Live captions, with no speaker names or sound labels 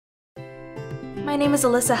My name is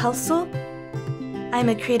Alyssa Helsel. I'm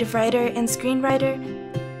a creative writer and screenwriter,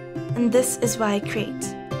 and this is why I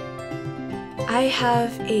create. I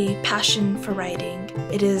have a passion for writing.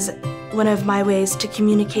 It is one of my ways to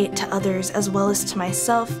communicate to others as well as to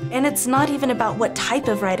myself. And it's not even about what type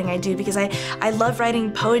of writing I do, because I love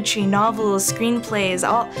writing poetry, novels, screenplays,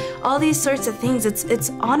 all these sorts of things. It's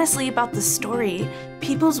honestly about the story.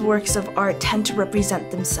 People's works of art tend to represent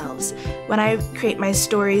themselves. When I create my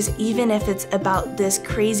stories, even if it's about this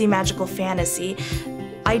crazy magical fantasy,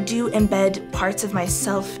 I do embed parts of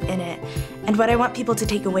myself in it. And what I want people to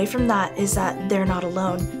take away from that is that they're not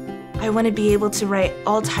alone. I want to be able to write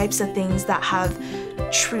all types of things that have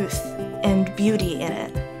truth and beauty in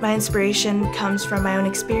it. My inspiration comes from my own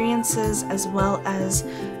experiences as well as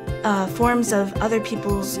forms of other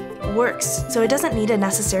people's works. So it doesn't need to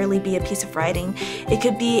necessarily be a piece of writing. It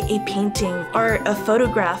could be a painting or a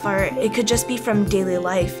photograph, or it could just be from daily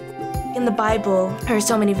life. In the Bible, there are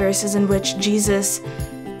so many verses in which Jesus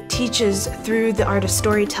teaches through the art of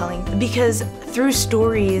storytelling, because through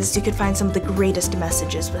stories you could find some of the greatest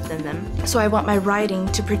messages within them. So I want my writing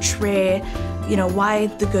to portray, why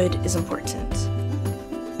the good is important.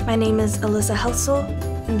 My name is Alyssa Helsel,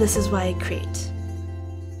 and this is why I create.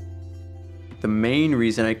 The main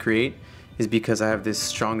reason I create is because I have this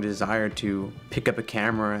strong desire to pick up a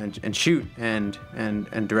camera and shoot and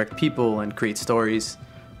direct people and create stories.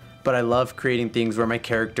 But I love creating things where my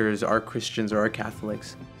characters are Christians or are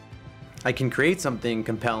Catholics. I can create something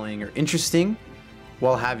compelling or interesting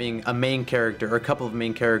while having a main character or a couple of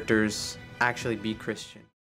main characters actually be Christian.